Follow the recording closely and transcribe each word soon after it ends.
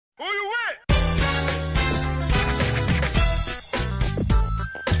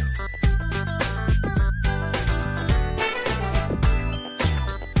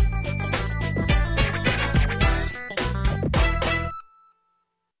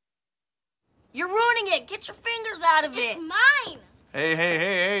You're ruining it. Get your fingers out of it. It's mine.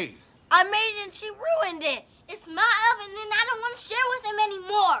 Hey. I made it and she ruined it. It's my oven and I don't want to share with him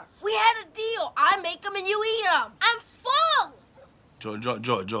anymore. We had a deal. I make them and you eat them. I'm full.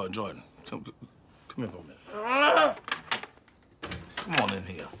 Jordan. Come here for a minute. Come on in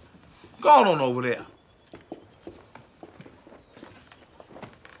here. Go on over there.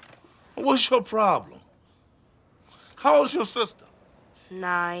 What's your problem? How old's your sister?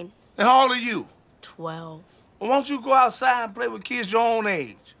 9. And how old are you? 12. Well, why don't you go outside and play with kids your own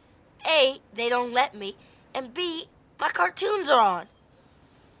age? A, they don't let me, and B, my cartoons are on.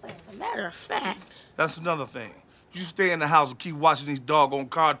 As a matter of fact. That's another thing. You stay in the house and keep watching these doggone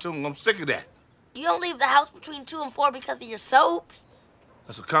cartoons. I'm sick of that. You don't leave the house between 2 and 4 because of your soaps?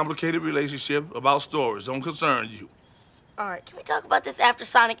 That's a complicated relationship about stories. Don't concern you. All right, can we talk about this after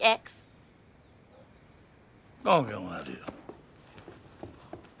Sonic X? Don't get on out here.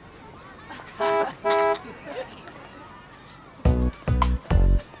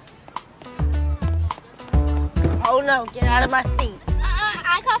 Oh no, get out of my seat.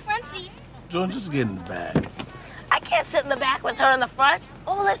 I call front seats. Jordan, just get in the bag. I can't sit in the back with her in the front.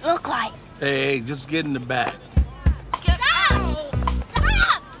 What will it look like? Hey, just get in the back. Stop!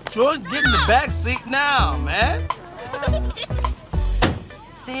 Jordan, get in the back seat now, man.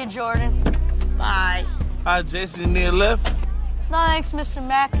 See you, Jordan. Bye. Hi, Jason, you need a lift? No, thanks, Mr.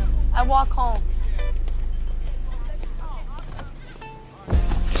 Mack. I walk home.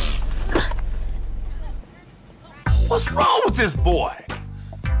 What's wrong with this boy?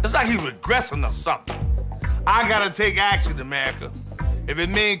 It's like he's regressing or something. I gotta take action, America. If it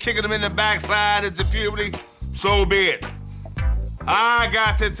means kicking him in the backside into puberty, so be it. I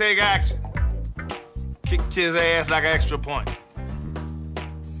got to take action. Kick his ass like an extra point.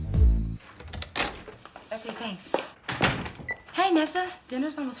 Okay, thanks. Hey, Nessa,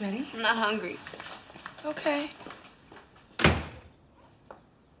 dinner's almost ready. I'm not hungry. Okay.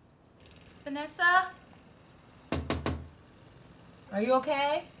 Vanessa? Are you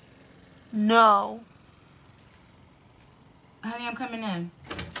okay? No. Honey, I'm coming in.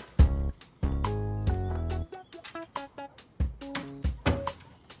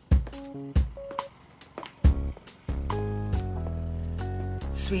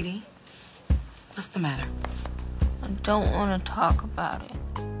 Sweetie, what's the matter? I don't want to talk about it.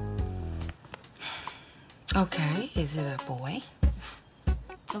 Okay, is it a boy?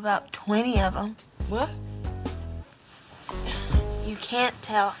 About 20 of them. What? You can't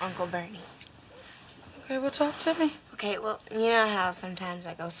tell Uncle Bernie. Okay, well, talk to me. Okay, well, you know how sometimes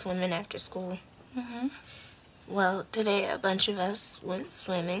I go swimming after school? Mm-hmm. Well, today a bunch of us went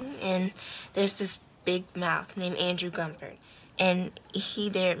swimming, and there's this big mouth named Andrew Gumpert, and he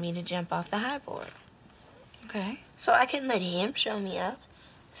dared me to jump off the high board. Okay. So I couldn't let him show me up.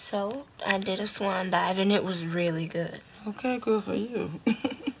 So I did a swan dive, and it was really good. Okay, good for you.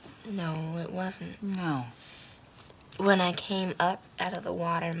 No, it wasn't. No. When I came up out of the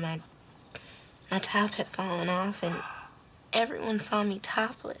water, my top had fallen off, and everyone saw me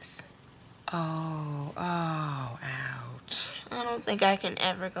topless. Oh, ouch. I don't think I can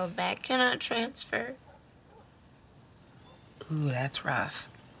ever go back. Can I transfer? Ooh, that's rough.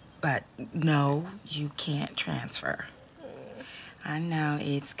 But no, you can't transfer. I know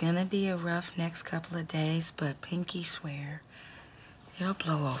it's gonna be a rough next couple of days, but Pinky swear it'll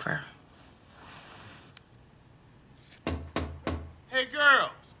blow over. Hey,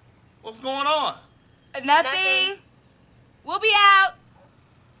 girls, what's going on? Nothing. We'll be out.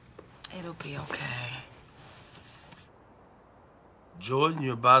 It'll be okay. Jordan,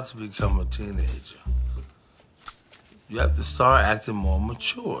 you're about to become a teenager. You have to start acting more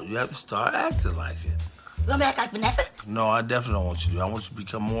mature. You have to start acting like it. You want me to act like Vanessa? No, I definitely don't want you to. I want you to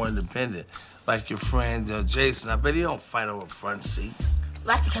become more independent. Like your friend Jason. I bet he don't fight over front seats.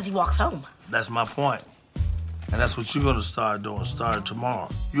 Well, that's because he walks home. That's my point. And that's what you're gonna start doing, starting tomorrow.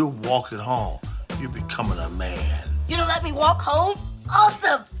 You're walking home. You're becoming a man. You don't let me walk home?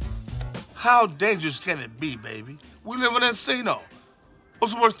 Awesome! How dangerous can it be, baby? We live in a casino.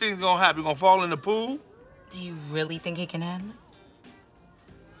 What's the worst thing that's gonna happen? You gonna fall in the pool? Do you really think he can handle it?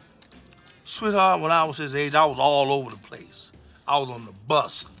 Sweetheart, when I was his age, I was all over the place. I was on the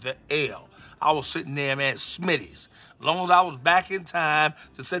bus, the L. I was sitting there, man, Smitty's. As long as I was back in time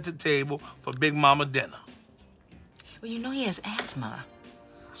to set the table for Big Mama dinner. Well, you know he has asthma.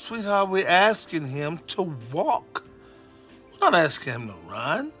 Sweetheart, we're asking him to walk. We're not asking him to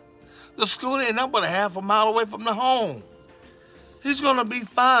run. The school ain't nothing but a half a mile away from the home. He's gonna be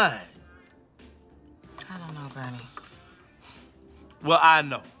fine. I don't know, Bernie. Well, I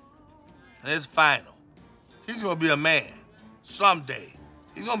know. And it's final. He's gonna be a man. Someday.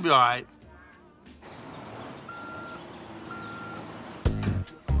 He's gonna be all right.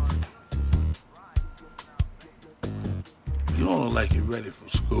 You don't look like you're ready for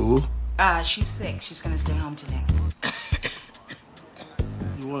school. She's sick. She's gonna stay home today.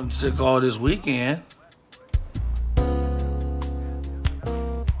 You wasn't sick all this weekend.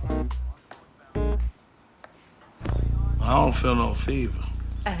 I don't feel no fever.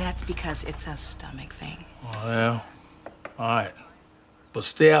 That's because it's a stomach thing. Oh, yeah? All right. But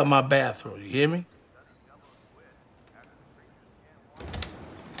stay out my bathroom, you hear me?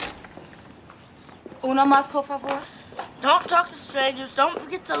 Uno más, por favor. Don't talk to strangers, don't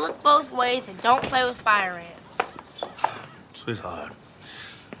forget to look both ways, and don't play with fire ants. Sweetheart,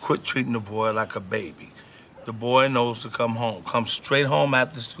 quit treating the boy like a baby. The boy knows to come home. Come straight home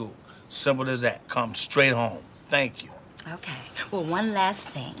after school. Simple as that. Come straight home. Thank you. Okay. Well, one last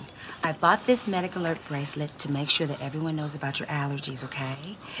thing. I bought this medic alert bracelet to make sure that everyone knows about your allergies,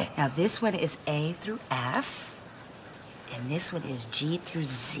 okay? Now, this one is A through F, and this one is G through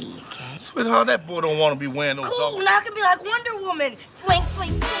Z, okay? Sweetheart, that boy don't want to be wearing those Cool, now I can be like Wonder Woman. Flink,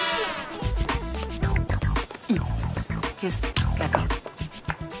 flink, flink. Kiss. Back up.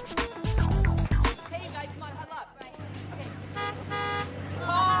 Hey, you guys, come on, huddle up.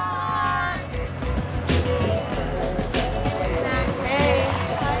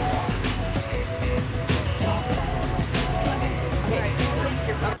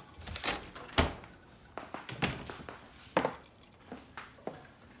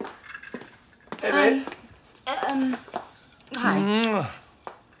 Hey, babe. Hi.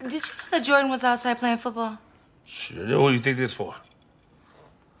 Did you know that Jordan was outside playing football? Sure. What do you think this for?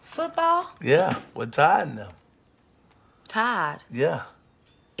 Football? Yeah, with Todd and them. Todd. Yeah.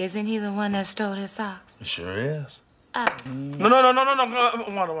 Isn't he the one that stole his socks? It sure is. Oh. No.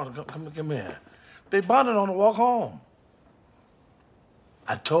 Come here. They bonded on the walk home.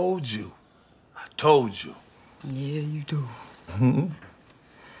 I told you. Yeah, you do.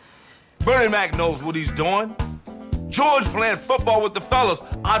 Bernie Mac knows what he's doing. George playing football with the fellas.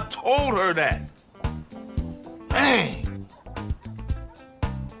 I told her that. Dang.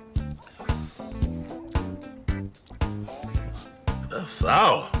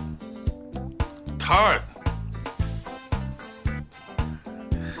 Sour. Tart.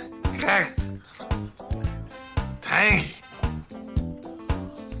 Dang.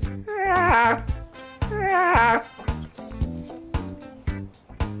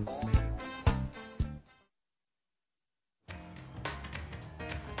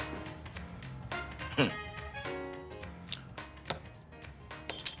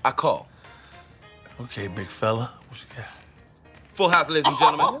 I call. Okay, big fella. What you got? Full house, ladies and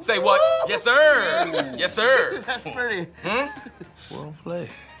gentlemen. Say what? Yes, sir. Yes, sir. That's pretty. Well played.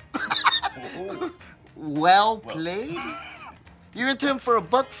 Well played? You're into him for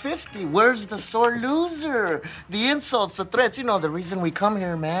 $1.50. Where's the sore loser? The insults, the threats, you know the reason we come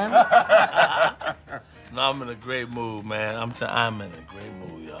here, man. No, I'm in a great mood, man. I'm in a great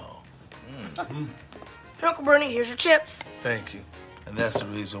mood, y'all. Hey, Uncle Bernie, here's your chips. Thank you. And that's the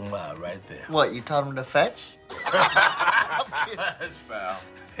reason why, right there. What, you taught him to fetch? That's foul.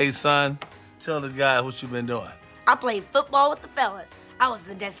 Hey, son, tell the guy what you been doing. I played football with the fellas. I was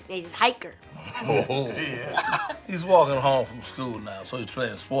the designated hiker. He's walking home from school now, so he's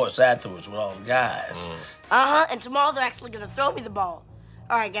playing sports afterwards with all the guys. Uh-huh, and tomorrow they're actually gonna throw me the ball.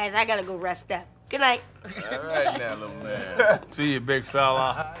 All right, guys, I gotta go rest up. Good night. All right now, little man. See you, big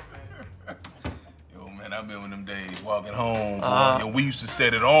fella. Yo, man, I remember them days walking home. Uh-huh. Yo, we used to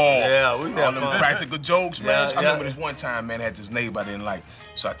set it off. Yeah, we had all them fun. practical jokes, man. Yeah, I remember yeah. this one time, man, I had this neighbor I didn't like.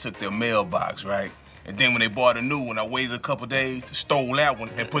 So I took their mailbox, right? And then when they bought a new one, I waited a couple days, stole that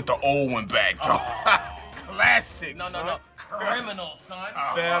one, and put the old one back, dog. Classic, son. Criminal, son.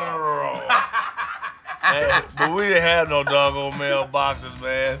 Federal. Hey, but we didn't have no doggone mailboxes,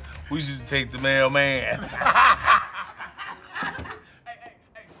 man. We used to take the mailman.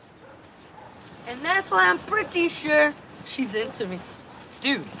 And that's why I'm pretty sure she's into me.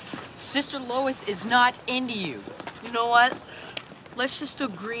 Dude, Sister Lois is not into you. You know what? Let's just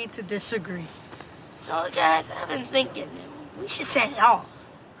agree to disagree. So, guys, I've been thinking we should set it off.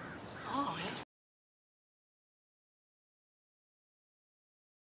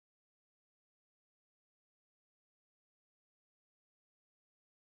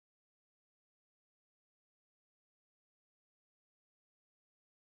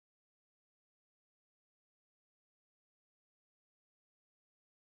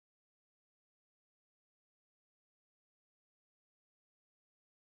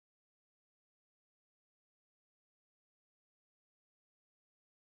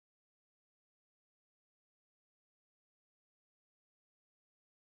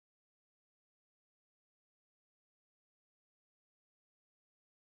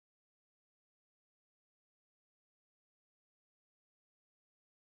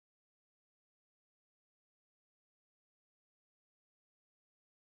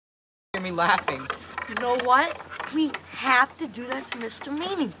 me laughing. You know what? We have to do that to Mr.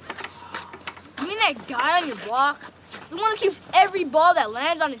 Meany. You mean that guy on your block? The one who keeps every ball that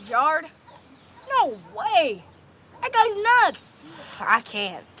lands on his yard? No way. That guy's nuts. I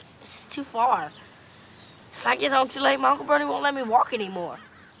can't. It's too far. If I get home too late, my Uncle Bernie won't let me walk anymore.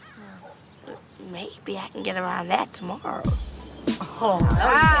 But maybe I can get around that tomorrow. All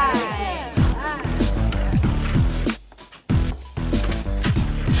right.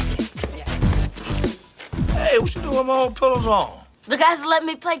 Hey, what you doing with my old pillows on? The guys let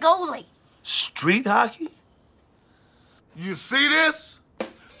me play goalie. Street hockey? You see this?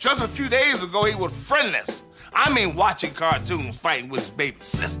 Just a few days ago, he was friendless. I mean, watching cartoons fighting with his baby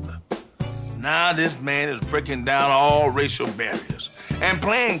sister. Now this man is breaking down all racial barriers and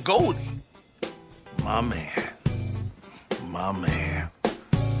playing goalie. My man. My man.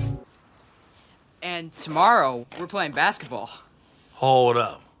 And tomorrow, we're playing basketball. Hold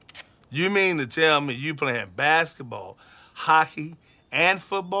up. You mean to tell me you playing basketball, hockey, and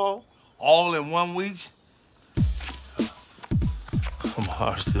football all in 1 week? My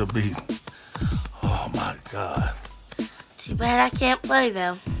heart's still beating. Oh, my God. Too bad I can't play,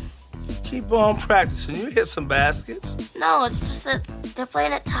 though. Keep on practicing. You hit some baskets. No, it's just that they're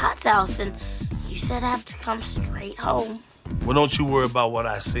playing at Todd's house, and you said I have to come straight home. Well, don't you worry about what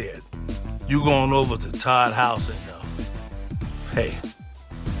I said. You going over to Todd's house and, hey,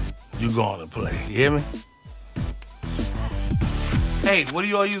 you going to play. You hear me? Hey, what are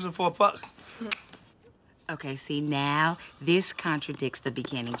you all using for a puck? Okay, see, now this contradicts the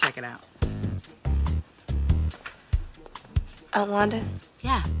beginning. Check it out. Wanda,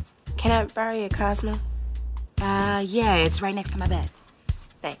 Yeah. can I borrow your Cosmo? Yeah, it's right next to my bed.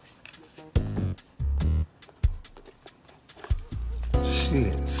 Thanks. She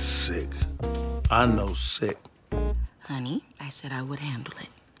ain't sick. I know sick. Honey, I said I would handle it.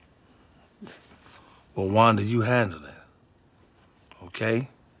 Well, Wanda, you handle it. Okay?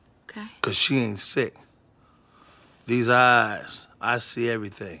 Okay. Because she ain't sick. These eyes, I see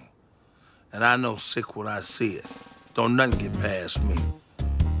everything. And I know sick when I see it. Don't nothing get past me.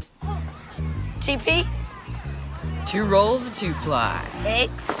 TP? 2 rolls of 2-ply.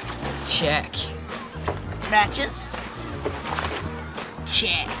 Eggs? Check. Matches?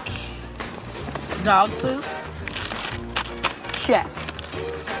 Check. Dog poop? Check.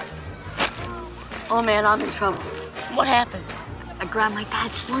 Oh, man, I'm in trouble. What happened? I grabbed my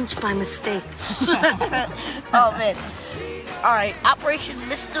dad's lunch by mistake. Oh, man. All right, Operation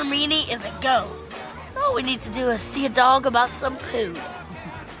Mr. Meany is a go. All we need to do is see a dog about some poo.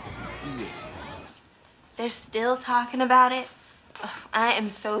 They're still talking about it? Ugh, I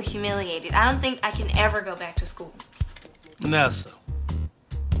am so humiliated. I don't think I can ever go back to school. Nessa,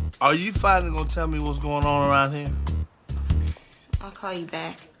 are you finally gonna tell me what's going on around here? I'll call you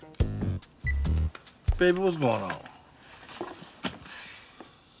back. Baby, what's going on?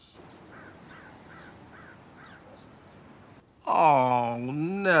 Oh,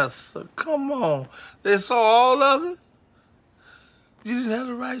 Nessa, come on. They saw all of it? You didn't have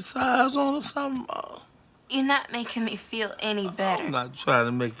the right size on or something? Oh. You're not making me feel any better. I'm not trying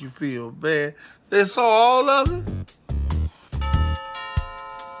to make you feel bad. They saw all of it?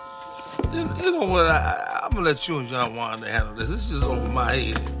 You know what? I'm gonna let you and John Wanda handle this. This is over my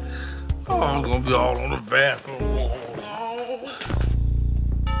head. Oh, I'm gonna be all on the bathroom wall.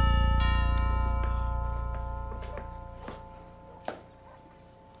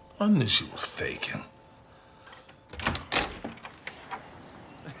 I knew she was faking.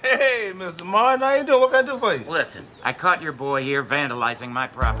 Hey, Mr. Martin, how you doing? What can I do for you? Listen, I caught your boy here vandalizing my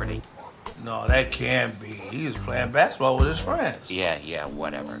property. No, that can't be. He was playing basketball with his friends. Yeah,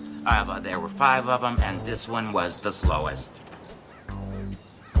 whatever. There were 5 of them, and this one was the slowest.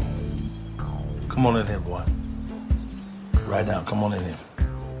 Come on in here, boy. Right now, come on in here.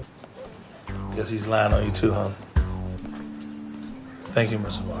 Guess he's lying on you too, huh? Thank you,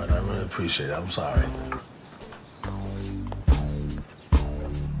 Mr. Martin. I really appreciate it. I'm sorry.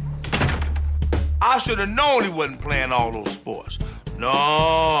 I should have known he wasn't playing all those sports.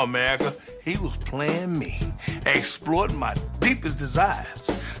 No, America, he was playing me, exploiting my deepest desires.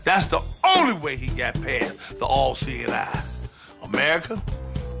 That's the only way he got past the all-seeing eye. America,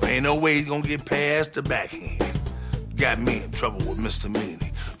 there ain't no way he's gonna get past the backhand. You got me in trouble with Mr.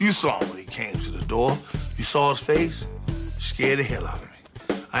 Meany. You saw him when he came to the door. You saw his face, scared the hell out of me.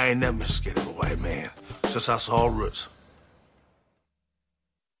 I ain't never been scared of a white man since I saw Roots.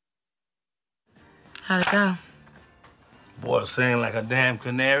 How'd it go? Boy, sang like a damn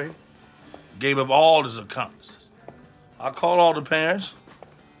canary. Gave up all his accomplishments. I called all the parents.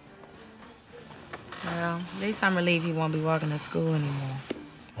 Well, at least I'm relieved he won't be walking to school anymore.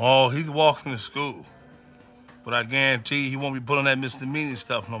 Oh, he's walking to school. But I guarantee he won't be pulling that misdemeanor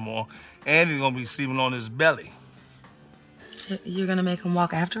stuff no more. And he's gonna be sleeping on his belly. So you're gonna make him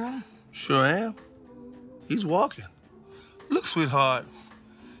walk after all? Sure am. He's walking. Look, sweetheart,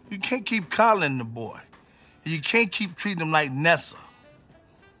 you can't keep coddling the boy. You can't keep treating him like Nessa.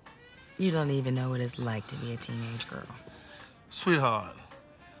 You don't even know what it's like to be a teenage girl. Sweetheart,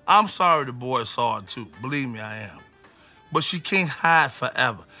 I'm sorry the boy saw it too. Believe me, I am. But she can't hide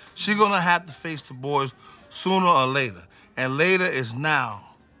forever. She's gonna have to face the boys sooner or later. And later is now,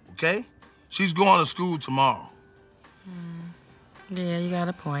 okay? She's going to school tomorrow. Yeah, you got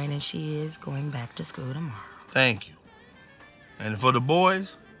a point, and she is going back to school tomorrow. Thank you. And for the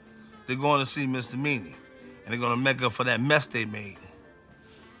boys, they're going to see Mr. Meany. And they're gonna make up for that mess they made.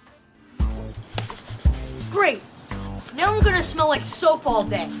 Great. Now I'm gonna smell like soap all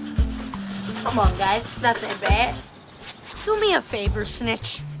day. Come on, guys. It's not that bad. Do me a favor,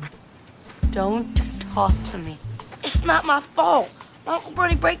 Snitch. Don't talk to me. It's not my fault. My Uncle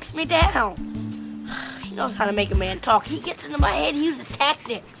Bernie breaks me down. He knows how to make a man talk. He gets into my head. He uses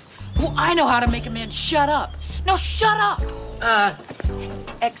tactics. Well, I know how to make a man shut up. Now shut up!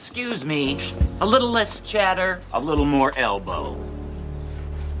 Excuse me. A little less chatter, a little more elbow.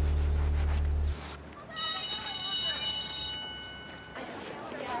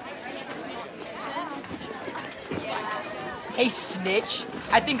 Hey, Snitch.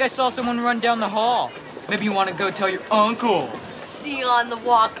 I think I saw someone run down the hall. Maybe you want to go tell your uncle. See you on the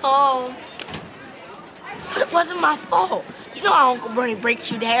walk home. But it wasn't my fault. You know how Uncle Bernie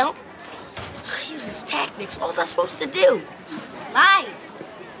breaks you down. He uses tactics. What was I supposed to do? Lie.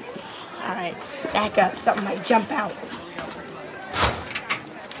 All right, back up. Something might jump out.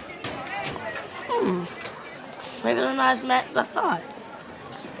 Maybe they're not as mad as I thought.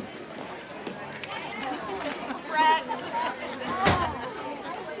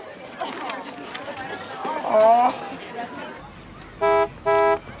 Oh.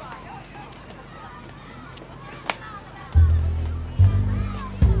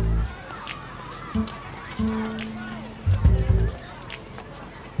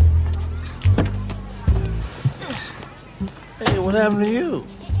 Hey, what happened to you?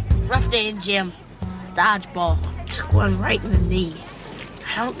 Rough day in gym. Dodgeball. Took one right in the knee.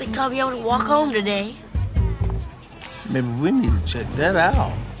 I don't think I'll be able to walk home today. Maybe we need to check that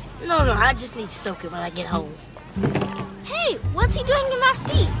out. No, I just need to soak it when I get home. Hey, what's he doing in my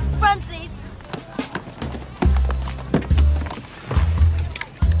seat? Front seat.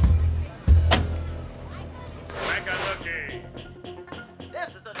 This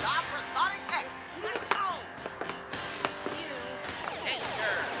is a job for Sonic X. Let's go.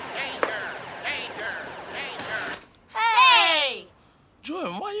 Hey!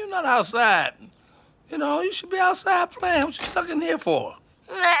 Jordan, why you not outside? You know, you should be outside playing. What you stuck in here for?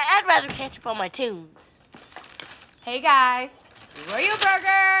 I'd rather catch up on my tunes. Hey, guys. Royal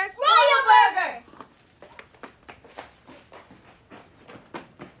Burgers! Royal Burger!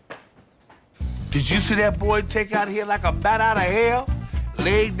 Did you see that boy take out here like a bat out of hell?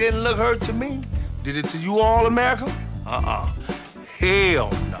 Leg didn't look hurt to me. Did it to you all, America?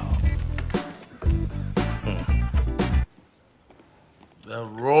 Hell no. That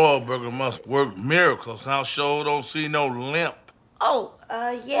Royal Burger must work miracles. I sure don't see no limp. Oh,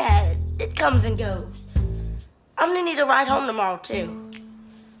 yeah, it comes and goes. I'm gonna need a ride home tomorrow, too.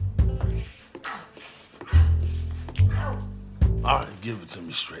 All right, give it to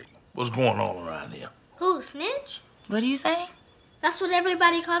me straight. What's going on around here? Who, Snitch? What are you saying? That's what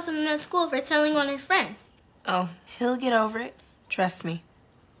everybody calls him at school for telling on his friends. Oh, he'll get over it. Trust me.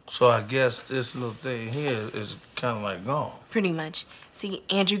 So I guess this little thing here is kind of like gone. Pretty much. See,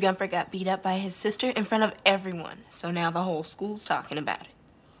 Andrew Gumper got beat up by his sister in front of everyone. So now the whole school's talking about it.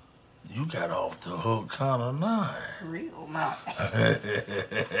 You got off the hook kind of nice. Real nice.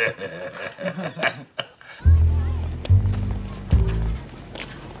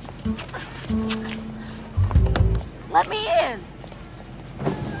 Let me in.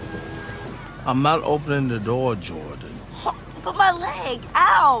 I'm not opening the door, Jordan. But my leg,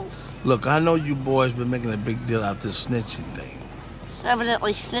 ow. Look, I know you boys been making a big deal out this snitching thing.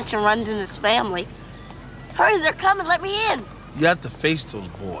 Evidently, snitching runs in his family. Hurry, they're coming. Let me in. You have to face those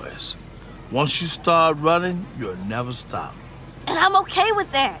boys. Once you start running, you'll never stop. And I'm okay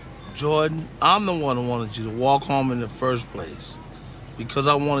with that. Jordan, I'm the one who wanted you to walk home in the first place because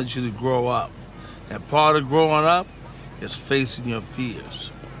I wanted you to grow up. And part of growing up is facing your fears.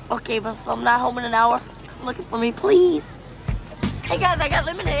 Okay, but if I'm not home in an hour, come looking for me, please. Hey, guys, I got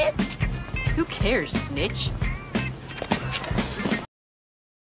lemonade. Who cares, Snitch?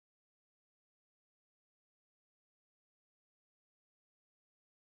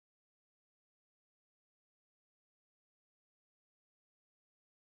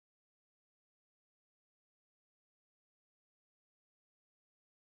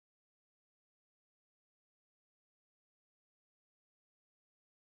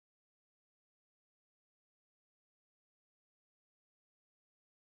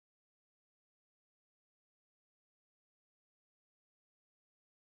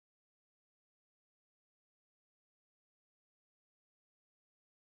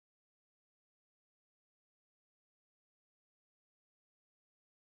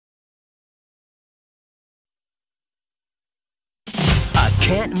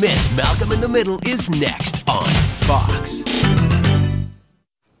 can't miss Malcolm in the Middle is next on Fox.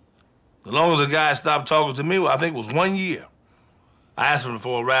 The longest a guy stopped talking to me, I think it was 1 year. I asked him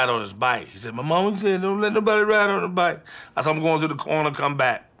for a ride on his bike. He said, my mama said, don't let nobody ride on the bike. I said, I'm going to the corner, come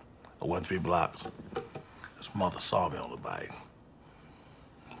back. I went 3 blocks. His mother saw me on the bike.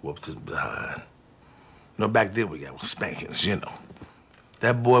 Whooped his behind. You know, back then we got spankings, you know.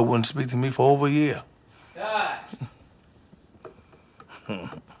 That boy wouldn't speak to me for over a year. God.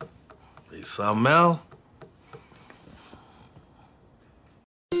 Need something else?